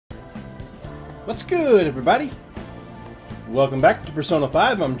What's good, everybody? Welcome back to Persona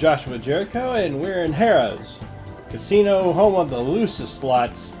 5. I'm Joshua Jericho, and we're in Harrah's Casino, home of the loosest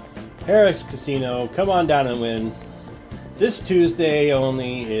slots. Harrah's Casino, come on down and win. This Tuesday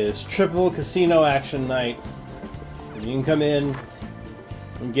only is triple casino action night. You can come in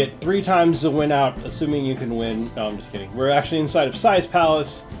and get 3 times the win out, assuming you can win. No, I'm just kidding. We're actually inside of Sai's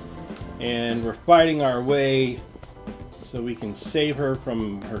Palace, and we're fighting our way so we can save her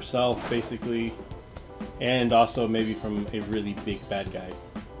from herself, basically, and also maybe from a really big bad guy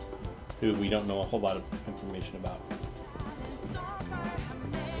who we don't know a whole lot of information about.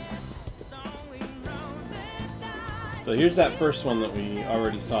 So here's that first one that we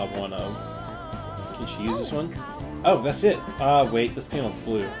already saw one of. Can she use this one? Oh, that's it. Wait, this panel's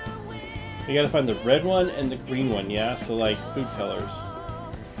blue. You gotta find the red one and the green one, yeah? So like food colors.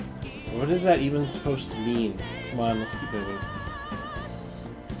 What is that even supposed to mean? Come on, let's keep moving.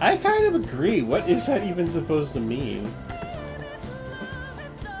 I kind of agree. What is that even supposed to mean?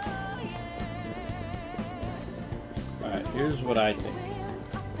 Alright, here's what I think.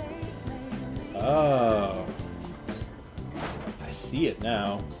 Oh. I see it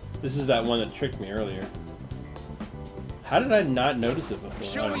now. This is that one that tricked me earlier. How did I not notice it before?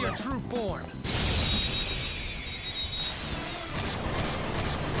 Show me your true form.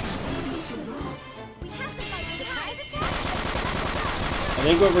 I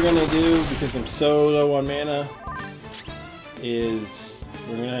think what we're gonna do, because I'm so low on mana, is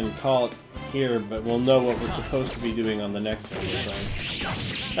we're gonna call it here, but we'll know what we're supposed to be doing on the next one.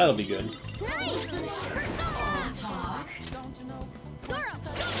 So that'll be good. Nice.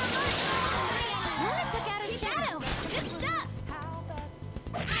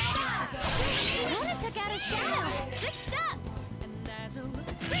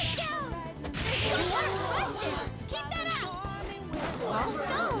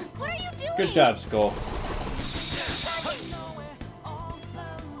 What are you doing? Good job, Skull.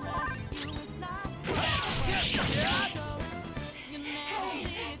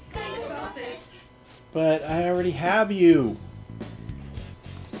 But I already have you.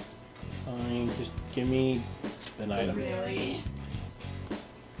 Fine, just give me an item. Really?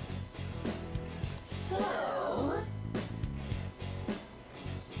 So?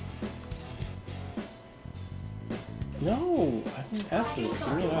 No, I didn't ask for this.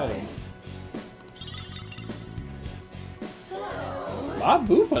 Give me an item. So? La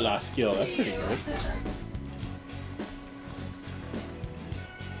Bufala skill, that's pretty good.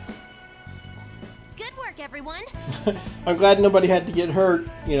 Good work, everyone. I'm glad nobody had to get hurt.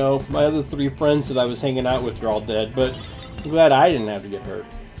 You know, my other 3 friends that I was hanging out with are all dead, but I'm glad I didn't have to get hurt.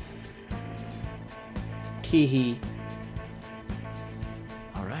 Hee hee.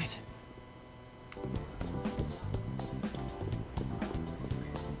 All right.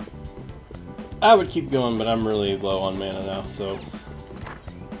 I would keep going, but I'm really low on mana now, so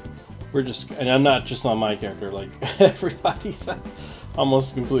we're just, and I'm not just on my character, like everybody's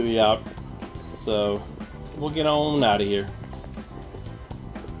almost completely out. So we'll get on out of here.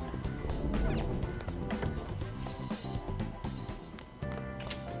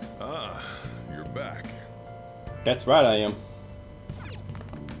 Ah, you're back. That's right, I am.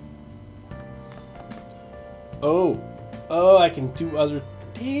 Oh, I can do other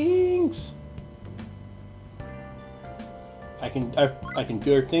things. I can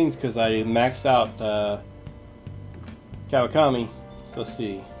do other things because I maxed out Kawakami. So let's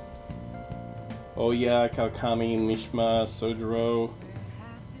see. Oh yeah, Kawakami, Mishima, Sojiro,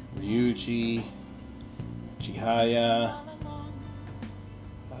 Ryuji, Chihaya.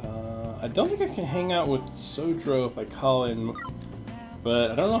 I don't think I can hang out with Sojiro if I call in,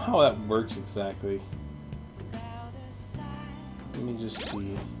 but I don't know how that works exactly. Let me just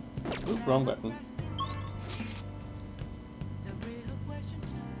see. Oops, wrong button.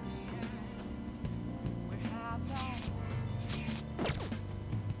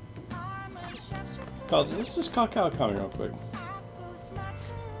 Let's just call Kawakami real quick.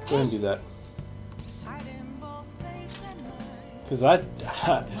 Go ahead and do that. Because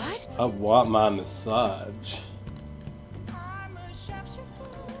I want my massage.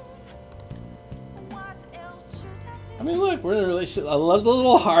 I mean, look, we're in a relationship. I love the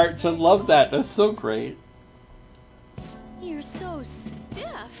little hearts. I love that. That's so great. You're so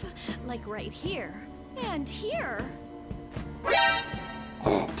stiff. Like right here. And here.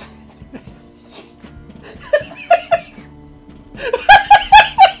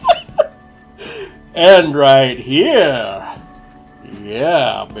 And right here.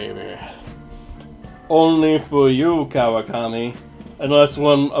 Yeah, baby. Only for you, Kawakami. Unless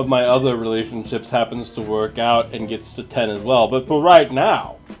one of my other relationships happens to work out and gets to 10 as well. But for right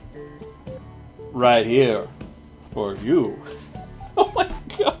now, right here for you. Oh my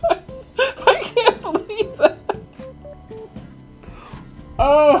god! I can't believe that!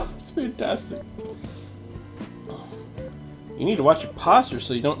 Oh, it's fantastic. You need to watch your posture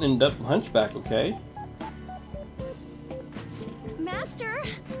so you don't end up hunchback, okay? Master!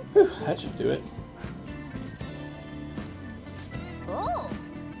 Whew, that should do it. Oh.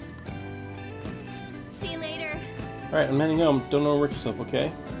 See you later. Alright, I'm heading home. Don't overwork yourself,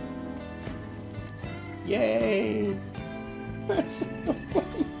 okay? Yay! That's so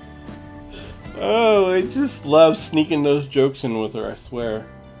funny. Oh, I just love sneaking those jokes in with her, I swear.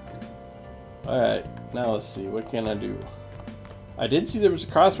 Alright, now let's see. What can I do? I did see there was a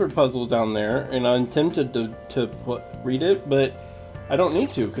crossword puzzle down there, and I'm tempted to read it, but I don't need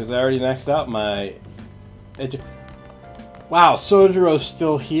to because I already maxed out my... Wow, Sojiro's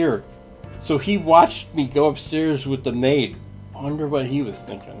still here. So he watched me go upstairs with the maid. I wonder what he was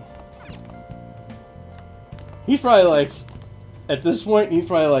thinking. He's probably like, at this point, he's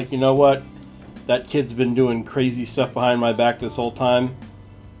probably like, you know what? That kid's been doing crazy stuff behind my back this whole time.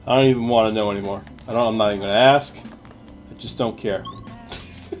 I don't even want to know anymore. I'm not even going to ask. I just don't care.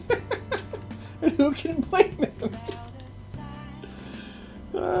 And who can blame him?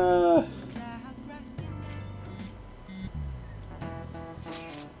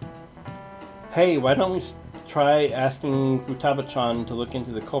 Hey, why don't we try asking Futaba-chan to look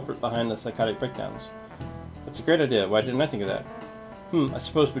into the culprit behind the psychotic breakdowns? That's a great idea. Why didn't I think of that? I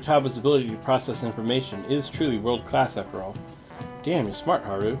suppose Futaba's ability to process information is truly world-class after all. Damn, you're smart,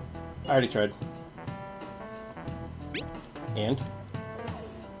 Haru. I already tried. And?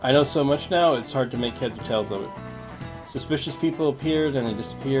 I know so much now, it's hard to make heads or tails of it. Suspicious people appear, then they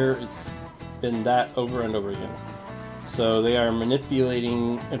disappear. It's been that over and over again. So they are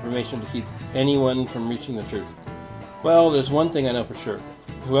manipulating information to keep anyone from reaching the truth. Well, there's one thing I know for sure.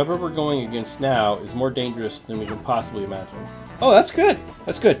 Whoever we're going against now is more dangerous than we can possibly imagine. Oh, that's good.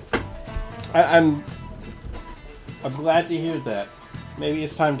 That's good. I'm glad to hear that. Maybe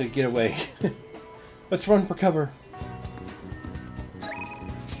it's time to get away. Let's run for cover.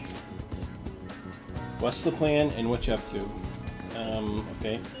 What's the plan and what you up to?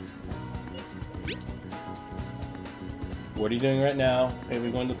 Okay. What are you doing right now? Okay,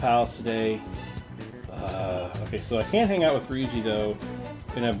 we're going to the palace today. Okay, so I can't hang out with Ryuji though,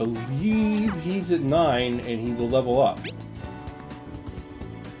 and I believe he's at 9 and he will level up.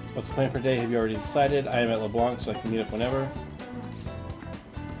 What's the plan for today? Have you already decided? I am at LeBlanc, so I can meet up whenever.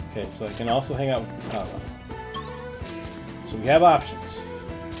 Okay, so I can also hang out with Futaba. So we have options.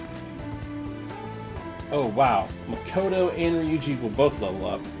 Oh wow, Makoto and Ryuji will both level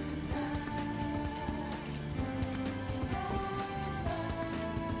up.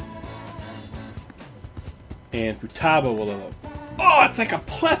 And Futaba will level up. Oh, it's like a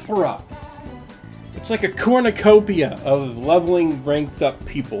plethora! It's like a cornucopia of leveling ranked up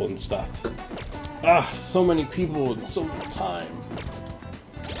people and stuff. Ah, so many people in so little time.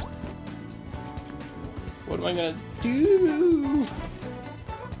 What am I gonna do?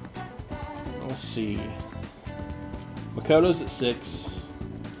 Let's see. Makoto's at 6.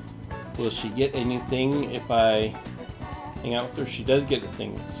 Will she get anything if I hang out with her? She does get a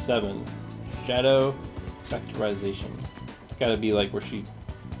thing at 7. Shadow factorization. It's gotta be like where she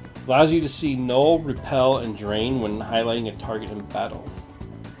allows you to see null, repel, and drain when highlighting a target in battle.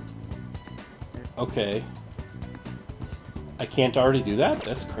 Okay. I can't already do that?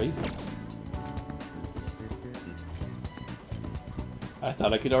 That's crazy. I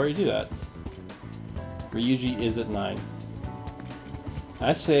thought I could already do that. Ryuji is at 9.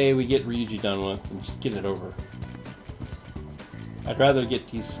 I say we get Ryuji done with and just get it over. I'd rather get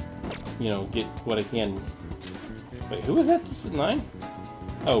these, you know, get what I can. Wait, who was that? This is 9?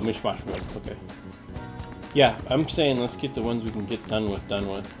 Oh, Mishmash Boy. Okay. Yeah, I'm saying let's get the ones we can get done with.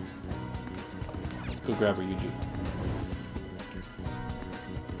 Let's go grab Ryuji.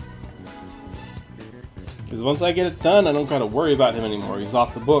 Because once I get it done, I don't gotta worry about him anymore. He's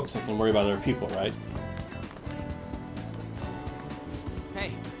off the books. I can worry about other people, right?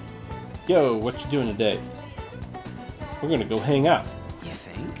 Hey. Yo, what you doing today? We're gonna go hang out. You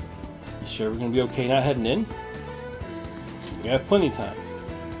think? You sure we're gonna be okay not heading in? We have plenty of time.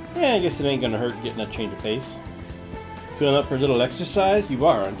 Yeah, I guess it ain't gonna hurt getting a change of pace. Feeling up for a little exercise? You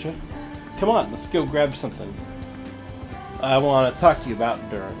are, aren't you? Come on, let's go grab something. I want to talk to you about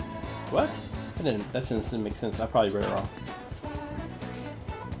during. What? That sentence didn't make sense. I probably read it wrong.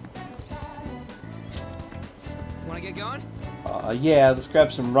 Wanna get going? Yeah, let's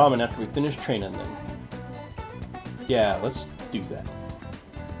grab some ramen after we finish training then. Yeah, let's do that.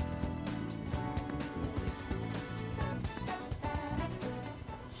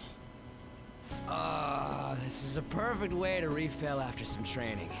 This is a perfect way to refill after some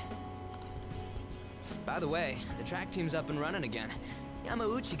training. By the way, the track team's up and running again.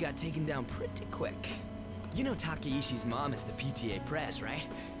 Yamauchi got taken down pretty quick. You know Takeishi's mom is the PTA press, right?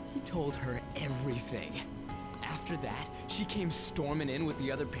 He told her everything. After that, she came storming in with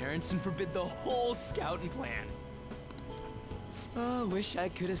the other parents and forbid the whole scouting plan. Oh, wish I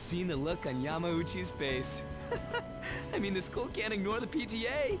could have seen the look on Yamauchi's face. I mean, the school can't ignore the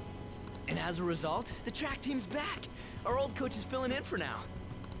PTA. And as a result, the track team's back. Our old coach is filling in for now.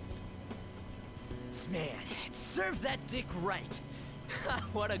 Man, it serves that dick right.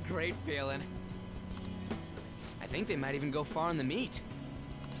 What a great feeling. I think they might even go far in the meet.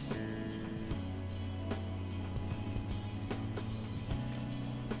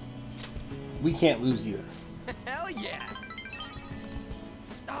 We can't lose either. Hell yeah!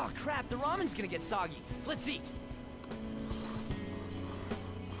 Oh crap, the ramen's gonna get soggy. Let's eat.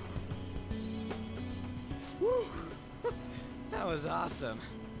 Woo! That was awesome.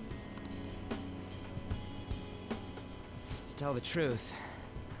 To tell the truth,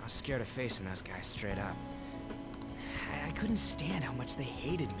 I was scared of facing those guys straight up. I couldn't stand how much they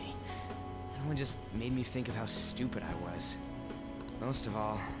hated me. Everyone just made me think of how stupid I was. Most of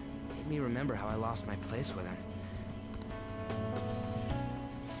all, it made me remember how I lost my place with them.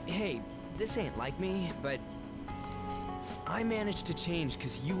 Hey, this ain't like me, but I managed to change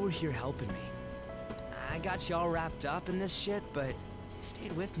because you were here helping me. I got you all wrapped up in this shit, but you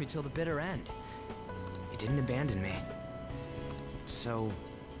stayed with me till the bitter end. You didn't abandon me. So,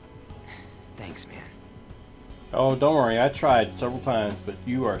 thanks, man. Oh, don't worry. I tried several times, but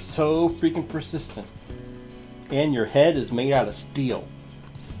you are so freaking persistent. And your head is made out of steel.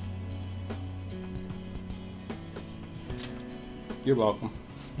 You're welcome.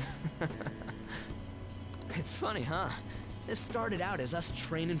 It's funny, huh? This started out as us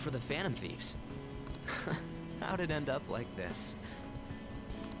training for the Phantom Thieves. How'd it end up like this?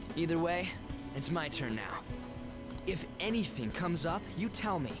 Either way, it's my turn now. If anything comes up, you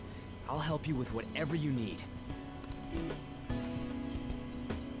tell me. I'll help you with whatever you need.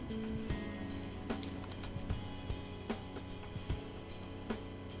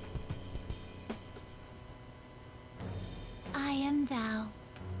 I am thou,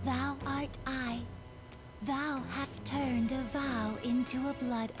 thou art I. Thou hast turned a vow into a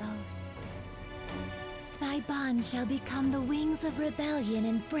blood oath. Thy bond shall become the wings of rebellion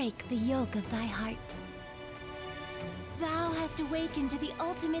and break the yoke of thy heart. Thou hast awakened to the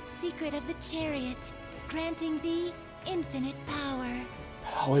ultimate secret of the chariot, granting thee infinite power.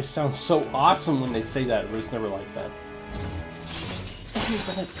 It always sounds so awesome when they say that, but it's never like that.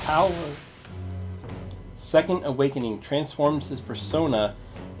 Infinite power. Second Awakening transforms his persona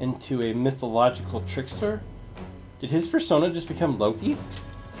into a mythological trickster? Did his persona just become Loki?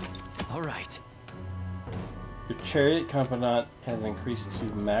 Alright. Your chariot component has increased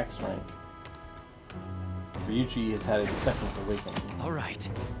to max rank. Ryuji has had a second awakening. Alright.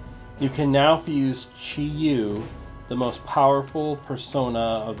 You can now fuse Chi-Yu, the most powerful persona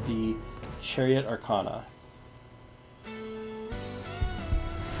of the Chariot Arcana.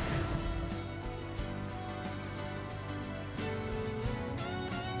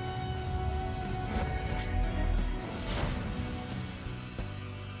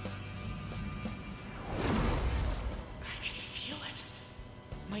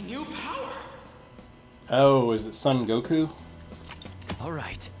 New power. Oh, is it Son Goku? All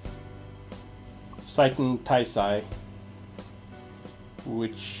right. Seiken Taisai,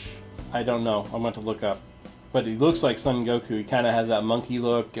 which I don't know. I'm going to look up. But he looks like Son Goku. He kind of has that monkey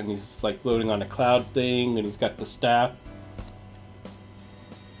look, and he's like floating on a cloud thing, and he's got the staff.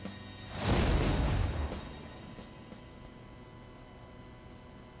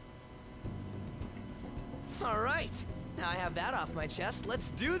 All right. Now I have that off my chest.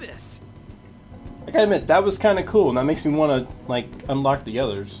 Let's do this. I gotta admit, that was kind of cool, and that makes me want to, like, unlock the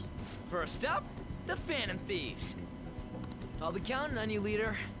others. First up, the Phantom Thieves. I'll be counting on you,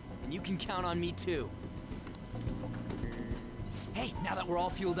 leader, and you can count on me too. Hey, now that we're all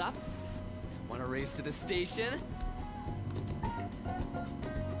fueled up, want to race to the station?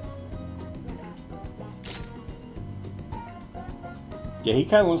 Yeah, he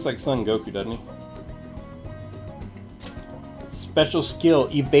kind of looks like Son Goku, doesn't he? Special skill,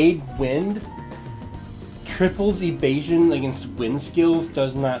 Evade Wind. Triples evasion against wind skills,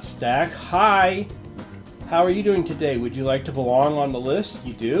 does not stack. Hi! How are you doing today? Would you like to belong on the list?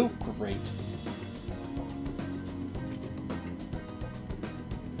 You do? Great.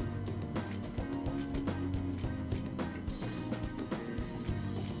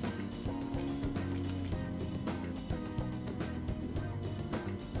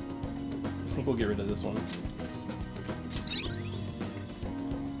 I think we'll get rid of this one.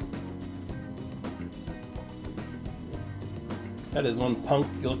 That is one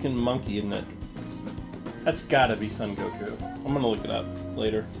punk-looking monkey, isn't it? That's gotta be Son Goku. I'm gonna look it up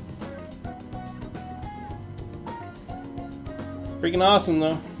later. Freaking awesome,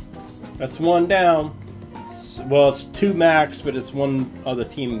 though. That's one down. Well, it's 2 max, but it's one other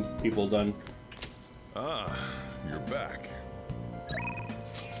team people done. Ah, you're back.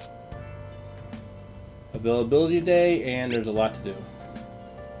 Availability day, and there's a lot to do.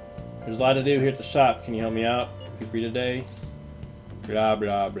 There's a lot to do here at the shop. Can you help me out? Be free today? Blah,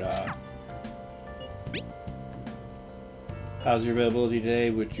 blah, blah. How's your availability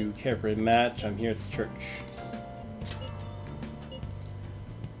today? Would you care for a match? I'm here at the church.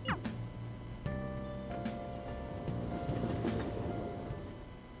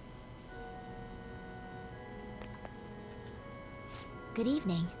 Good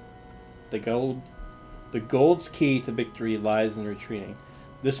evening. The gold's key to victory lies in retreating.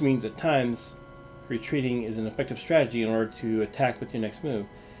 This means at times retreating is an effective strategy in order to attack with your next move.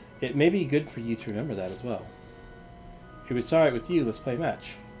 It may be good for you to remember that as well. If it's alright with you, let's play a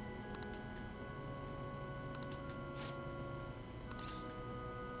match.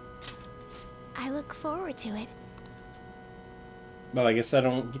 I look forward to it. Well, I guess I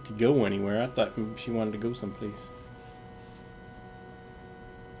don't get to go anywhere. I thought she wanted to go someplace.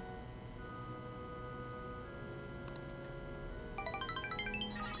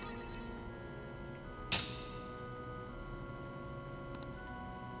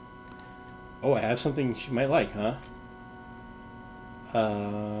 Oh, I have something she might like, huh?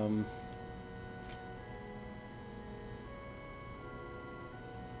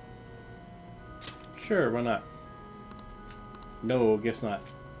 Sure, why not? No, guess not.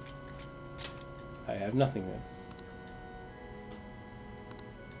 I have nothing then.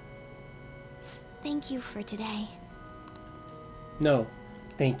 Thank you for today. No,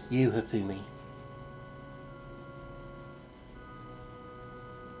 thank you, Hifumi.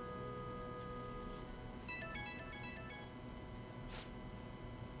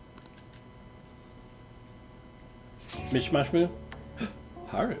 Mishmashmu?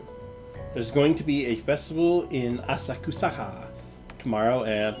 Haru. There's going to be a festival in Asakusa tomorrow,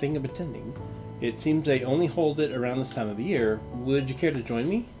 and I'm thinking of attending. It seems they only hold it around this time of the year. Would you care to join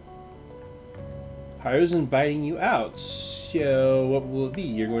me? Haru's inviting you out, so what will it be?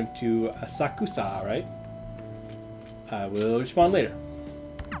 You're going to Asakusa, right? I will respond later.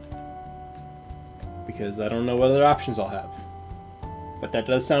 Because I don't know what other options I'll have. But that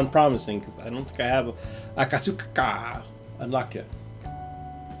does sound promising, because I don't think I have Akasukaka unlocked yet.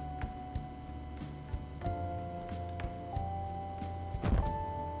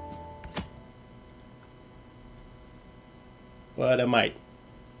 But I might.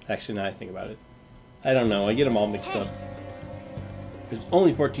 Actually, now I think about it. I don't know. I get them all mixed up. There's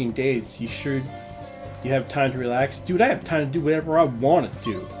only 14 days. You sure you have time to relax? Dude, I have time to do whatever I want to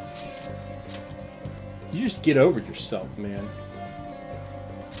do. You just get over yourself, man.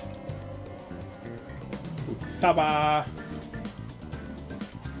 Taba!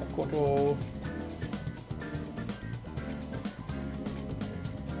 Makoto.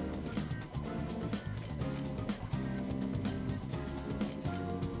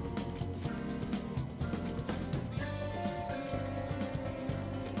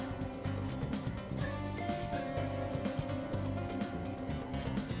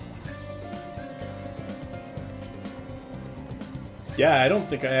 Yeah, I don't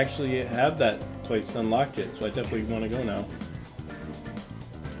think I actually have that place unlocked yet, so I definitely want to go now.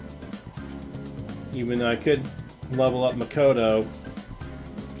 Even though I could level up Makoto,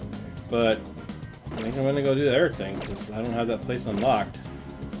 but I think I'm going to go do the other thing, because I don't have that place unlocked.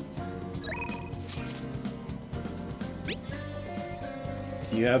 Do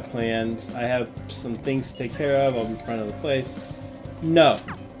you have plans? I have some things to take care of. I'll be in front of the place. No!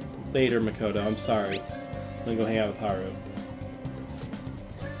 Later, Makoto. I'm sorry. I'm going to go hang out with Haru.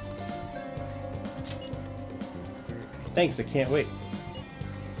 Thanks, I can't wait.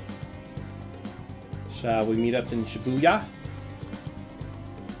 Shall we meet up in Shibuya?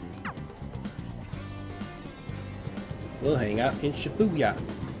 We'll hang out in Shibuya.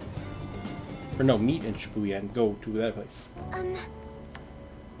 Or no, meet in Shibuya and go to that place.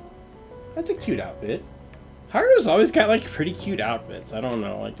 That's a cute outfit. Haru's always got like pretty cute outfits. I don't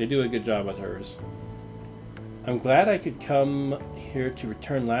know, like they do a good job with hers. I'm glad I could come here to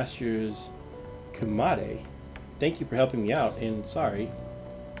return last year's Kumade. Thank you for helping me out, and sorry.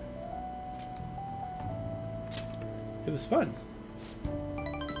 It was fun.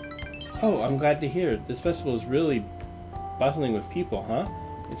 Oh, I'm glad to hear it. This festival is really bustling with people, huh?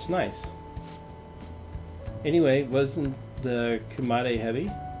 It's nice. Anyway, wasn't the Kumade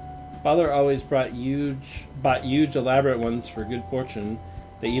heavy? Father always bought huge elaborate ones for good fortune.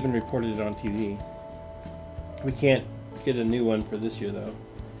 They even reported it on TV. We can't get a new one for this year though.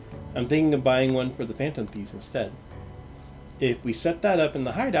 I'm thinking of buying one for the Phantom Piece instead. If we set that up in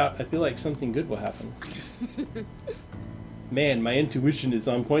the hideout, I feel like something good will happen. Man, my intuition is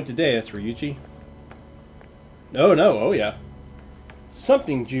on point today, that's Ryuichi. Oh no, oh yeah.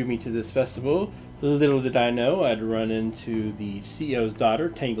 Something drew me to this festival. Little did I know I'd run into the CEO's daughter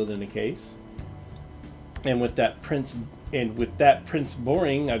tangled in a case. And with that Prince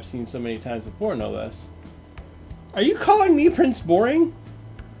Boring I've seen so many times before, no less. Are you calling me Prince Boring?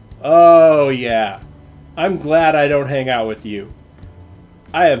 Oh yeah. I'm glad I don't hang out with you.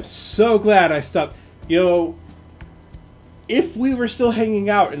 I am so glad I stopped. You know, if we were still hanging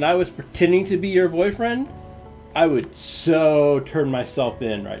out and I was pretending to be your boyfriend, I would so turn myself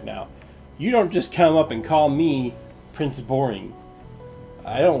in right now. You don't just come up and call me Prince Boring.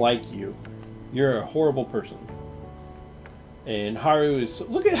 I don't like you. You're a horrible person. And Haru is...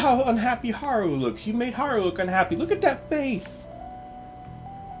 Look at how unhappy Haru looks. You made Haru look unhappy. Look at that face.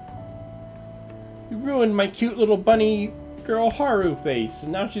 You ruined my cute little bunny girl Haru face.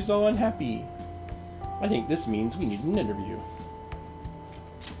 And now she's all unhappy. I think this means we need an interview.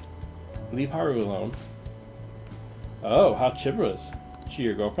 Leave Haru alone. Oh, how chivalrous. She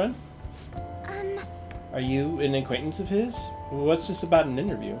your girlfriend? Are you an acquaintance of his? What's this about an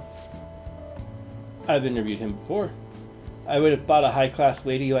interview? I've interviewed him before. I would have thought a high-class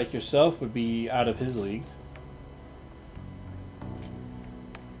lady like yourself would be out of his league.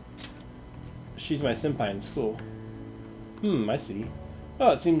 She's my senpai in school. I see.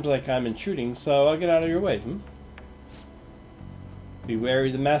 Well, it seems like I'm intruding, so I'll get out of your way, Be wary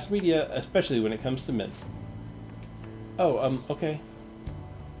of the mass media, especially when it comes to men. Oh, okay.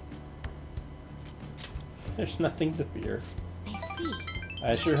 There's nothing to fear. I see.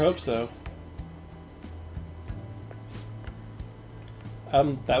 I sure hope so.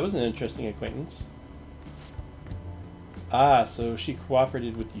 That was an interesting acquaintance. Ah, so she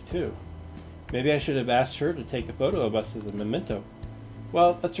cooperated with you too. Maybe I should have asked her to take a photo of us as a memento.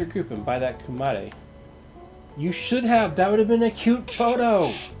 Well, let's regroup and buy that Kumade. You should have! That would have been a cute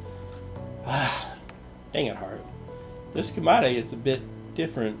photo! Ah, dang it, Haru. This Kumade is a bit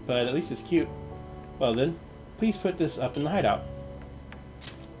different, but at least it's cute. Well then, please put this up in the hideout.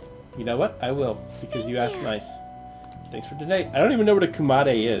 You know what? I will, because you asked nice. Thanks for today. I don't even know what a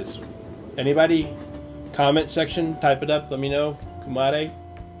Kumade is. Anybody? Comment section, type it up, let me know. Kumade?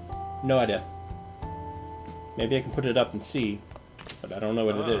 No idea. Maybe I can put it up and see, but I don't know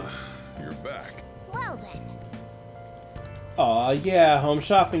what it is. You're back. Well then. Aw, yeah, Home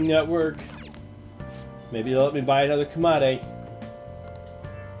Shopping Network. Maybe they'll let me buy another Kumade.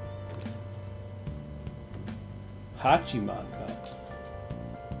 Hachiman belt.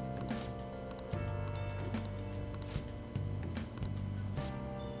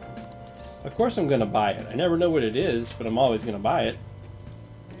 Of course I'm gonna buy it. I never know what it is, but I'm always gonna buy it.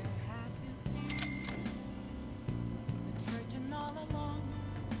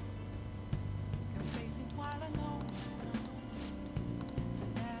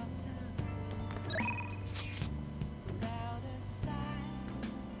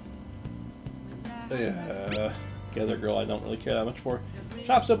 The other girl I don't really care that much for.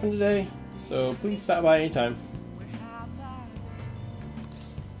 Shop's open today, so please stop by anytime.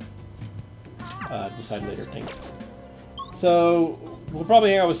 Decide later, thanks. So, we'll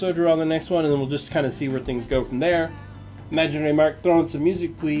probably hang out with Sojourner on the next one, and then we'll just kind of see where things go from there. Imaginary Mark, throw in some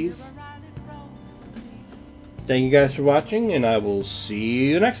music, please. Thank you guys for watching, and I will see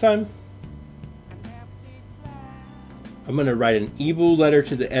you next time. I'm going to write an evil letter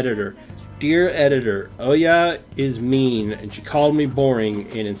to the editor. Dear editor, Oya is mean, and she called me boring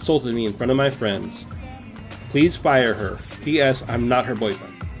and insulted me in front of my friends. Please fire her. P.S. I'm not her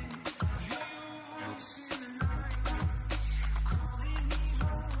boyfriend.